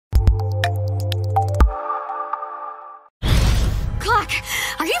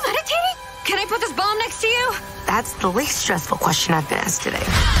about this bomb next to you? That's the least stressful question I've been asked today.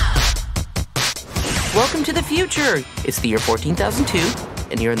 Welcome to the future. It's the year 14,002,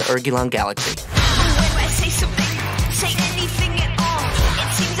 and you're in the Ergulon galaxy. When I say something, say anything at all.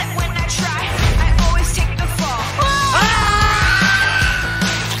 It seems that when I try, I always take the fall.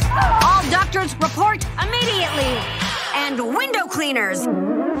 All doctors report immediately. And window cleaners.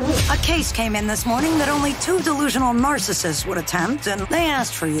 A case came in this morning that only 2 delusional narcissists would attempt, and they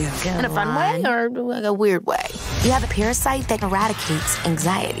asked for you. In a fun way or a weird way? You have a parasite that eradicates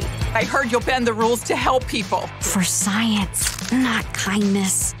anxiety. I heard you'll bend the rules to help people. For science, not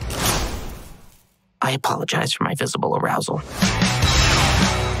kindness. I apologize for my visible arousal.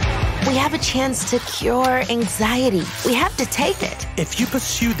 We have a chance to cure anxiety. We have to take it. If you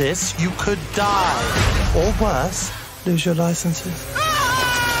pursue this, you could die. Or worse, lose your licenses.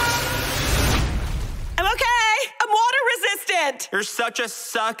 I'm okay. I'm water resistant. You're such a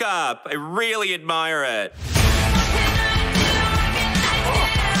suck-up. I really admire it.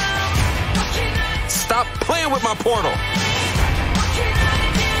 Stop playing with my portal.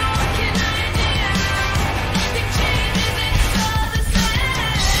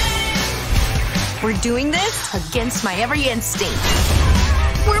 We're doing this against my every instinct.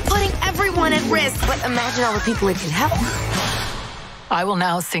 We're putting everyone at risk, but imagine all the people it can help. I will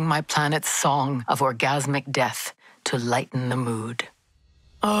now sing my planet's song of orgasmic death to lighten the mood.